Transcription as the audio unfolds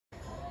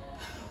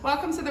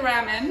Welcome to the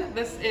Ram Inn.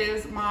 This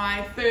is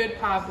my third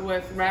pub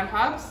with Ram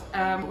Pubs.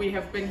 We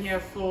have been here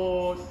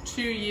for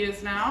 2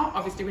 years now.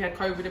 Obviously we had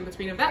COVID in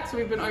between of that, so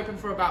we've been open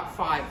for about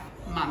 5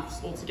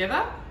 months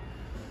altogether.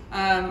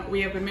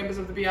 We have been members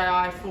of the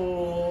BII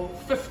for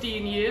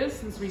 15 years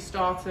since we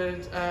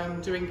started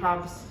doing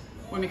pubs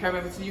when we came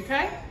over to the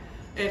UK.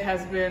 It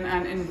has been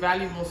an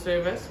invaluable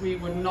service. We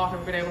would not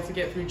have been able to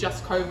get through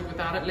just COVID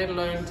without it, let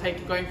alone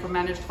going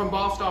from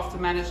bar staff to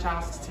managed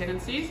house to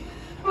tenancies.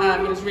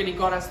 It has really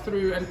got us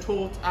through and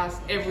taught us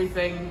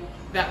everything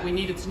that we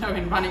needed to know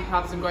in running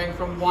pubs and going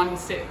from one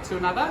set to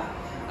another.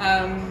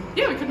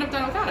 Yeah, we couldn't have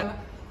done it without it.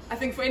 I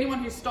think for anyone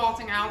who's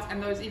starting out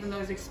and even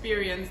those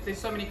experienced, there's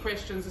so many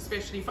questions,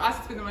 especially for us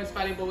it's been the most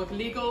valuable with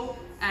legal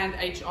and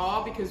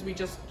HR, because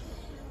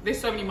there's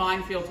so many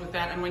minefields with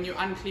that, and when you're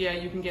unclear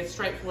you can get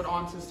straightforward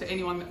answers to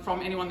from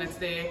anyone that's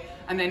there,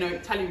 and they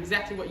tell you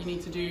exactly what you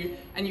need to do,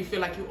 and you feel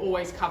like you're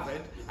always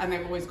covered and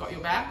they've always got your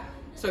back.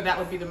 So that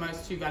would be the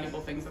most two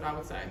valuable things that I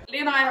would say. Lee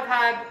and I have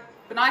had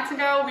the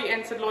Nightingale, we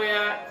entered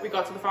Lawyer, we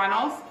got to the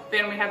finals.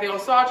 Then we had the Old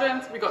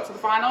Sergeant, we got to the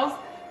finals.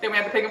 Then we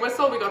had the Pig and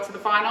Whistle, we got to the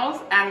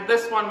finals. And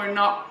this one we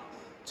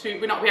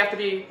have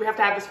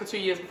to have this for 2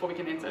 years before we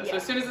can enter. Yeah. So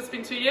as soon as it's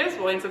been 2 years,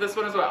 we'll enter this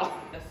one as well.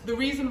 Yes. The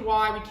reason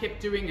why we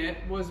kept doing it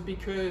was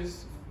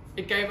because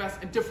it gave us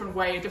a different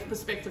way, a different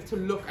perspective to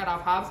look at our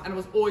pubs, and it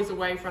was always a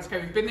way for us,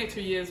 okay, we've been there 2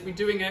 years, we're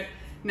doing it,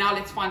 now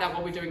let's find out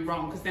what we're doing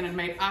wrong, because then it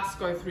made us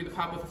go through the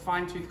pub with a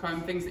fine-tooth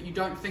comb, things that you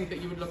don't think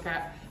that you would look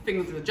at,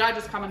 things that the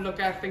judges come and look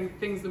at,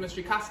 things the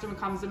mystery customer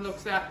comes and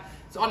looks at.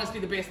 It's honestly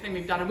the best thing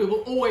we've done, and we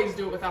will always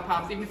do it with our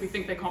pubs, even if we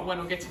think they can't win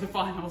or get to the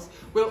finals.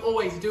 We'll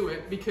always do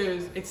it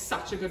because it's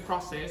such a good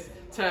process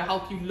to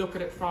help you look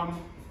at it from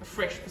a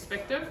fresh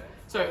perspective.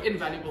 So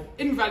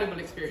invaluable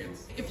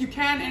experience. If you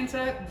can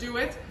enter, do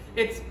it.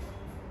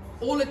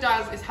 All it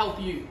does is help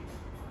you.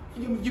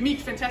 You meet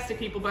fantastic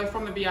people, both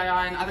from the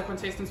BII and other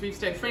contestants. We've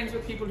stayed friends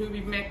with people who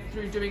we've met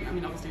through doing,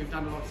 obviously we've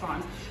done a lot of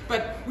times,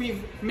 but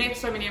we've met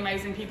so many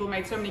amazing people,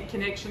 made so many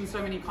connections,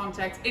 so many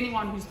contacts.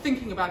 Anyone who's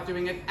thinking about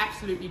doing it,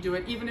 absolutely do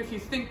it. Even if you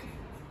think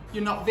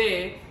you're not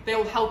there,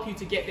 they'll help you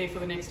to get there for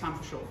the next time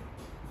for sure.